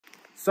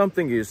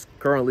Something is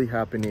currently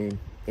happening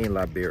in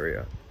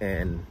Liberia,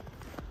 and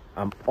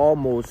I'm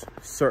almost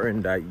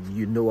certain that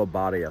you know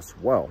about it as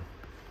well.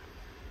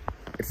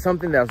 It's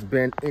something that's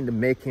been in the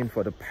making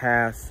for the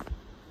past,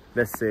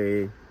 let's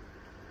say,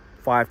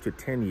 5 to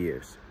 10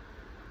 years.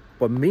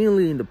 But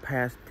mainly in the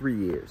past 3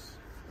 years,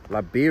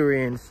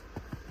 Liberians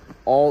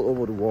all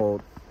over the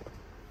world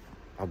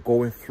are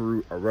going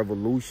through a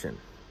revolution.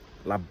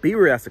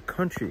 Liberia as a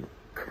country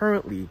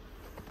currently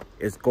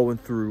is going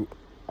through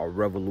a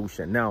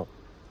revolution. Now,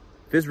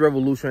 this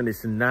revolution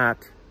is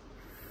not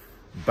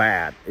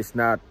bad. It's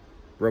not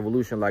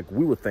revolution like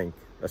we would think,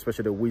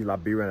 especially that we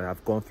Liberians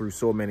have gone through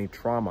so many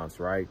traumas,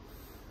 right?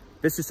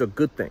 This is a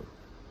good thing.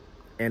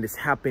 And it's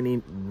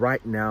happening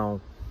right now.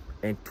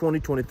 And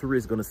 2023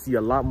 is going to see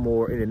a lot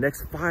more. In the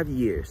next 5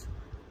 years,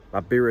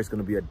 Liberia is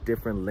going to be a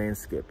different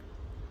landscape.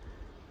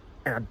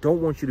 And I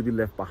don't want you to be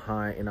left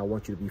behind, and I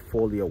want you to be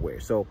fully aware.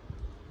 So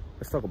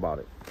let's talk about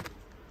it.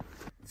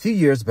 A few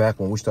years back,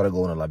 when we started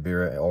going to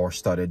Liberia or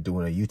started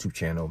doing a YouTube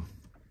channel,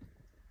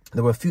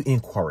 there were a few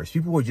inquiries.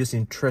 People were just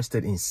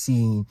interested in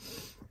seeing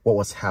what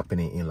was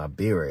happening in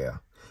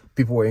Liberia.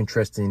 People were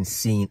interested in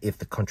seeing if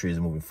the country is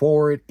moving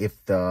forward,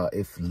 if the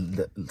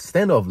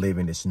standard of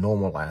living is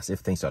normalized, if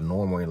things are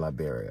normal in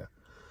Liberia.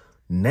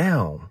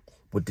 Now,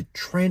 with the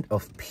trend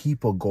of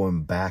people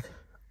going back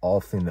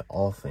often and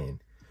often,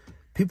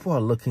 people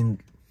are looking,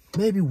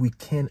 maybe we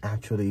can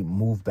actually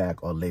move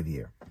back or live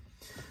here.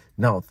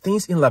 Now,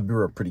 things in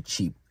Liberia are pretty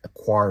cheap.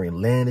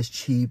 Acquiring land is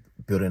cheap,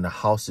 building a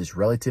house is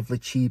relatively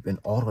cheap, and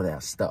all of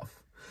that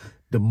stuff.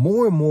 The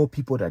more and more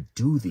people that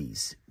do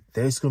these,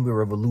 there's going to be a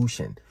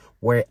revolution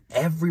where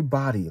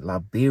everybody,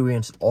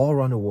 Liberians all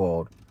around the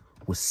world,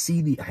 will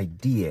see the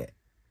idea,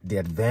 the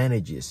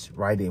advantages,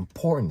 right? The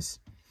importance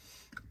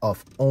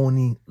of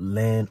owning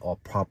land or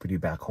property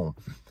back home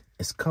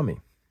is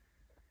coming.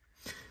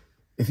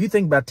 If you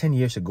think about 10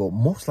 years ago,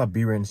 most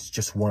Liberians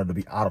just wanted to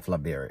be out of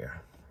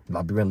Liberia.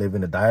 Liberians living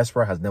in the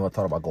diaspora has never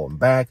thought about going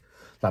back.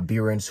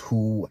 Liberians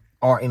who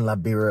are in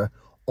Liberia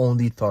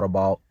only thought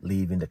about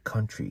leaving the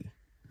country.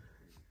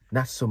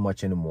 Not so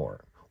much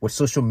anymore. With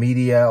social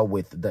media,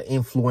 with the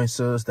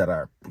influencers that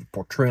are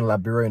portraying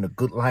Liberia in a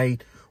good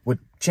light, with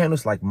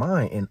channels like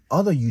mine and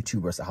other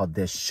YouTubers out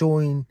there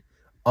showing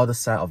other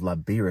side of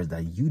Liberia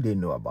that you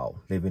didn't know about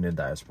living in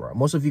the diaspora.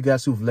 Most of you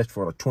guys who've lived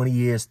for 20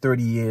 years,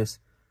 30 years,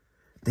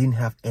 didn't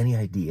have any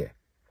idea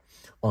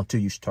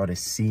until you started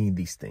seeing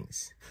these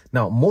things.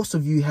 Now, most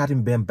of you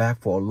hadn't been back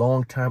for a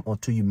long time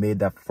until you made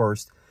that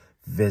first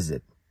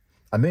visit.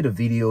 I made a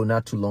video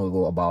not too long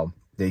ago about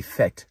the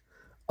effect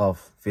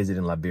of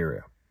visiting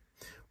Liberia,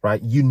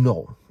 right? You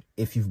know,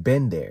 if you've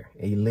been there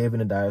and you live in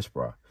the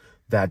diaspora,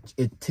 that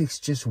it takes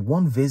just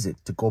one visit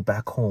to go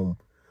back home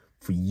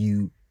for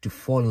you to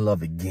fall in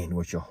love again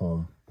with your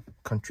home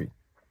country.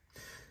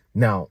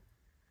 Now,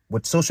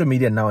 with social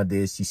media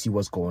nowadays, you see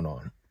what's going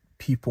on.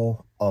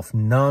 People of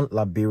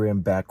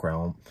non-Liberian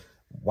background,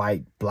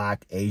 white,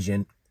 black,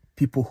 Asian,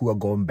 people who are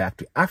going back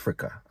to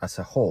Africa as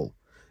a whole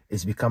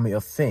is becoming a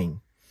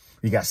thing.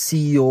 You got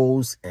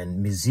CEOs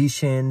and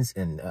musicians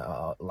and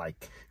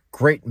like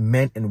great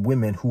men and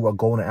women who are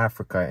going to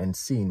Africa and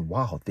seeing,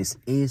 wow, this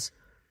is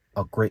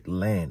a great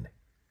land.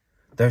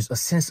 There's a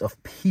sense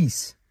of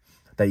peace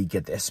that you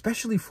get there,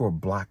 especially for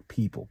black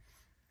people.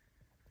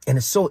 And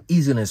it's so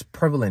easy and it's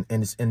prevalent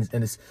and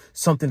it's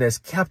something that's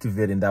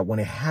captivating that when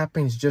it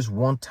happens just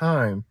one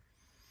time,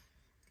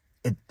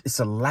 it's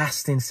a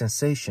lasting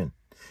sensation.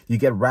 You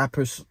get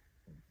rappers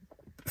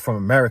from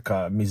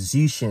America,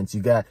 musicians,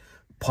 you got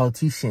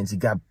politicians, you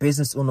got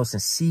business owners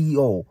and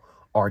CEO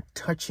are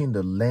touching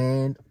the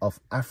land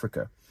of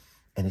Africa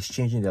and it's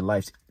changing their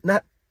lives.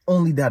 Not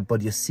only that,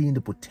 but you're seeing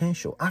the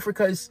potential.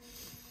 Africa is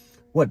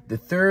what, the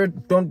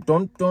third,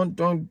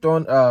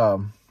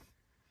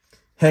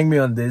 hang me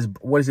on this.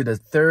 What is it? The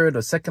third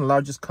or second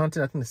largest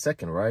continent? I think the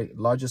second, right?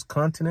 Largest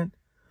continent.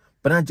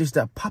 But not just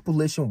that,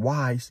 population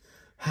wise,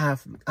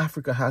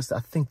 Africa has, I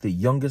think, the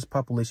youngest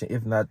population,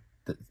 if not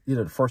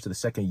either the first or the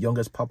second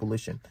youngest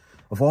population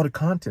of all the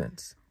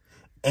continents.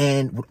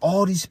 And with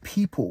all these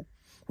people,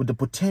 with the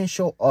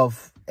potential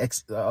of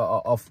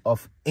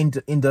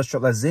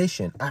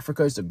industrialization,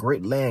 Africa is a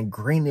great land,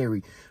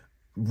 greenery,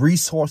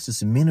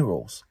 resources,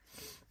 minerals.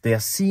 They are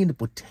seeing the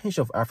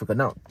potential of Africa.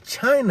 Now,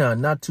 China,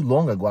 not too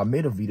long ago, I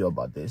made a video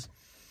about this.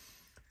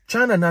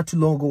 China, not too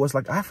long ago, was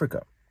like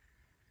Africa,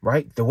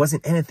 right? There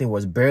wasn't anything. It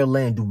was bare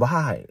land,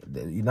 Dubai,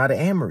 the United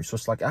Emirates, so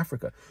it's like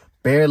Africa.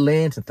 Bare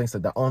lands and things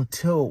like that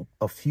until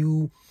a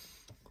few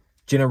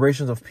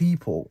generations of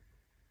people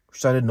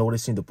started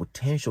noticing the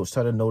potential,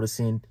 started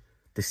noticing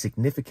the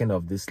significance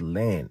of this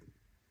land.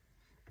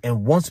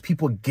 And once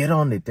people get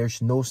on it,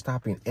 there's no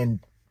stopping.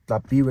 And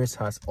Liberians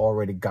has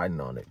already gotten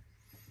on it.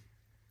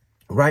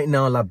 Right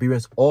now,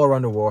 Liberians all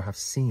around the world have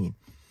seen.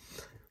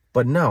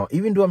 But now,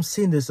 even though I'm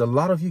seeing this, a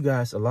lot of you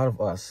guys, a lot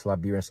of us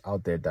Liberians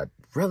out there that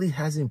really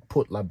hasn't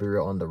put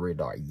Liberia on the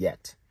radar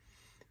yet.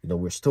 You know,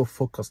 we're still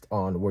focused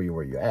on where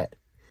you're at.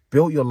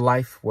 Build your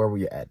life wherever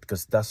you're at,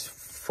 because that's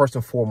first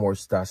and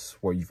foremost, that's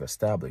where you've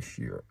established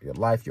your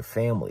life, your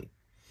family.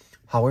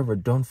 However,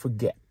 don't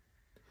forget,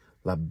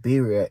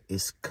 Liberia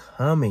is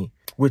coming.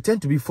 We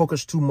tend to be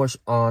focused too much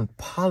on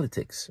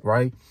politics,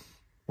 right?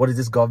 What is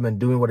this government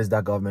doing? What is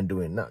that government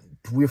doing? Now,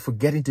 we're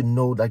forgetting to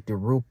know that the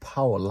real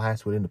power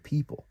lies within the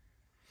people.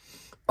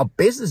 A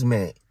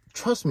businessman,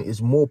 trust me,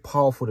 is more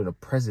powerful than a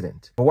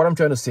president. But what I'm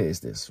trying to say is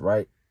this,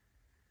 right?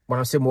 When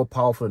I say more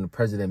powerful than the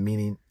president,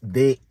 meaning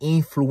they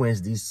influence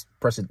these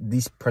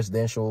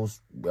presidential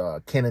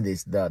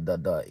candidates,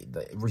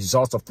 the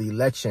results of the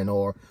election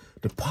or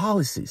the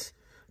policies.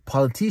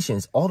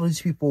 Politicians, all of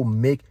these people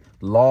make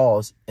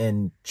laws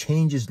and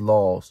changes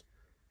laws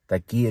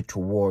that gear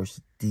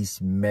towards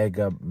these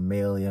mega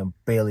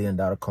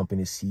billion-dollar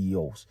company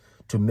CEOs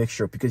to make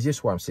sure, because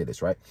here's why I'm saying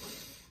this, right?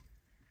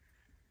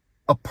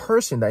 A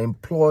person that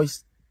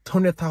employs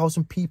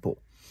 100,000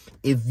 people,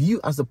 if you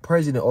as the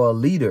president or a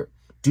leader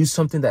do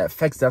something that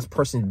affects that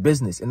person's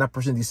business and that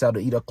person decides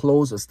to either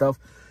close or stuff,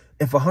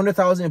 if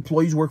 100,000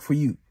 employees work for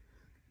you,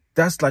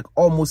 that's like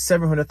almost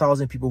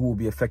 700,000 people who will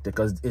be affected,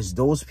 because it's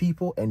those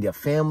people and their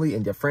family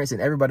and their friends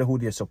and everybody who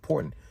they're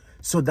supporting.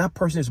 So that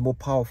person is more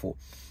powerful.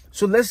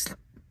 So let's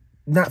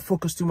not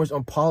focus too much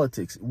on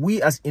politics.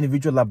 We as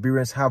individual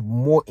Liberians have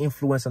more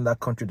influence on that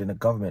country than the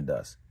government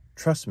does.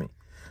 Trust me.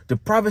 The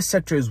private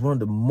sector is one of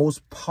the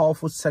most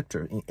powerful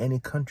sectors in any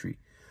country.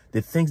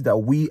 The things that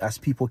we as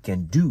people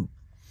can do.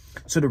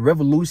 So the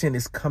revolution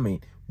is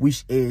coming,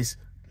 which is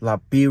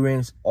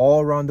Liberians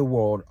all around the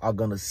world are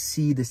going to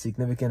see the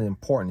significant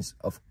importance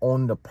of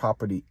owning the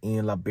property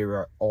in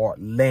Liberia or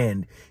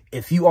land.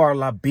 If you are a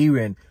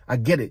Liberian, I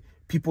get it.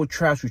 People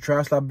trash, we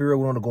trash Liberia,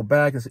 we want to go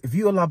back. If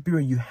you're a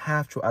Liberian, you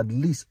have to at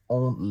least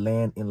own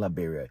land in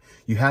Liberia.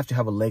 You have to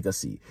have a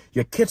legacy.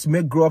 Your kids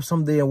may grow up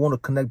someday and want to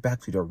connect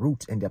back to their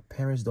roots, and their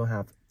parents don't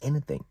have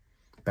anything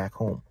back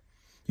home.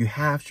 You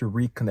have to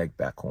reconnect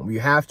back home.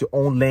 You have to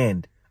own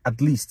land,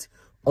 at least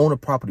own a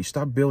property,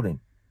 start building.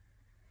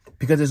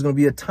 Because there's going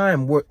to be a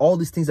time where all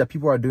these things that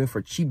people are doing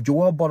for cheap.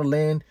 Joel bought a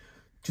land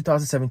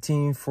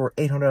 2017 for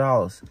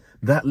 $800.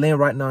 That land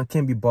right now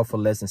can be bought for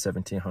less than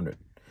 $1,700.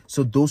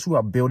 So those who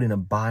are building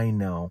and buying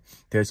now,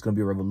 there's going to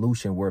be a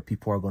revolution where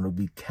people are going to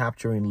be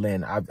capturing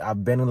land.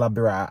 I've been in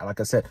Liberia. Like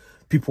I said,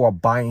 people are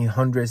buying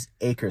hundreds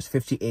acres,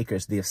 50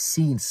 acres. They're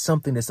seeing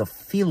something. There's a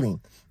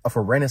feeling of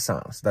a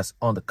renaissance that's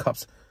on the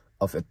cusp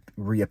of a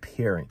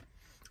reappearing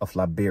of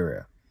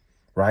Liberia.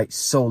 Right?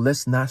 So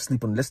let's not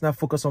sleep on, let's not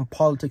focus on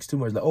politics too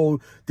much. Like, oh,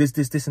 this,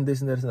 and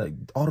this, and that. Like,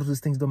 all of those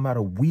things don't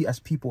matter. We as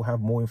people have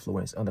more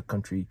influence on the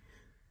country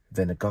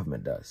than the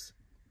government does.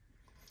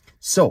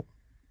 So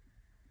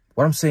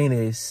what I'm saying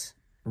is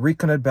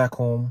reconnect back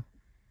home,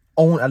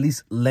 own at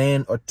least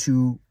land or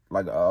two,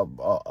 like a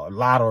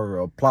lot or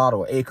a plot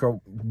or acre,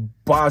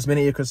 buy as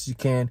many acres as you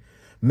can,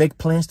 make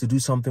plans to do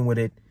something with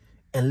it.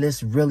 And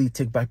let's really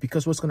take back,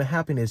 because what's going to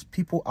happen is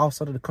people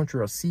outside of the country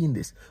are seeing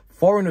this.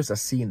 Foreigners are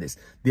seeing this.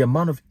 The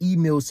amount of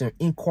emails and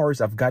inquiries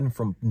I've gotten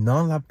from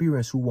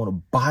non-Liberians who want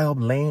to buy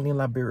up land in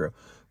Liberia,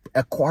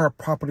 acquire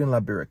property in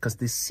Liberia, because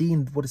they're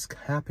seeing what is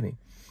happening.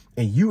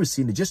 And you are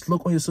seeing it. Just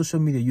look on your social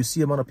media. You see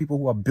the amount of people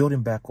who are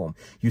building back home.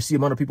 You see the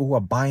amount of people who are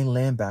buying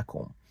land back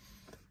home.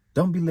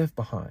 Don't be left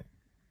behind,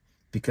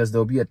 because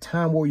there'll be a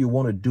time where you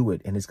want to do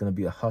it and it's going to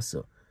be a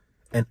hustle.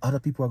 And other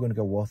people are going to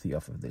get wealthy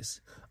off of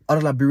this.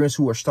 Other Liberians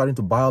who are starting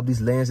to buy up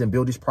these lands and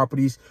build these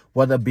properties,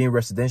 whether being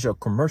residential or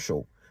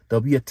commercial,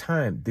 there'll be a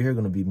time they're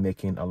going to be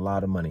making a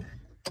lot of money.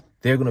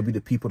 They're going to be the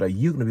people that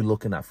you're going to be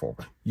looking out for.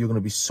 You're going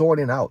to be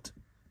sorting out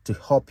to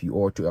help you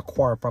or to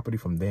acquire property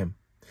from them.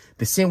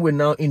 The same way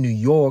now in New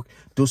York,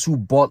 those who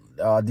bought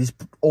these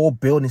old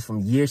buildings from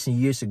years and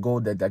years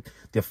ago, that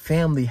their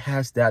family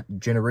has that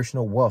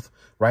generational wealth,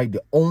 right? They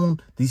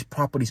own these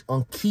properties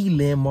on key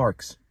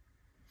landmarks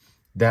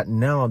that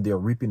now they're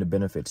reaping the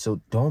benefits.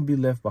 So don't be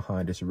left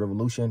behind. There's a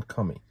revolution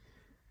coming.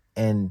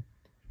 And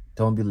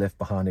don't be left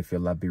behind if you're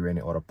Liberian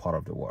or other part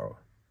of the world.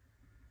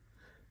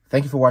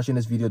 Thank you for watching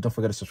this video. Don't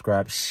forget to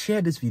subscribe,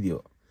 share this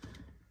video,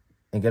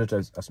 and get it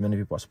to as many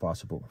people as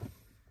possible.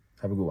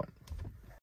 Have a good one.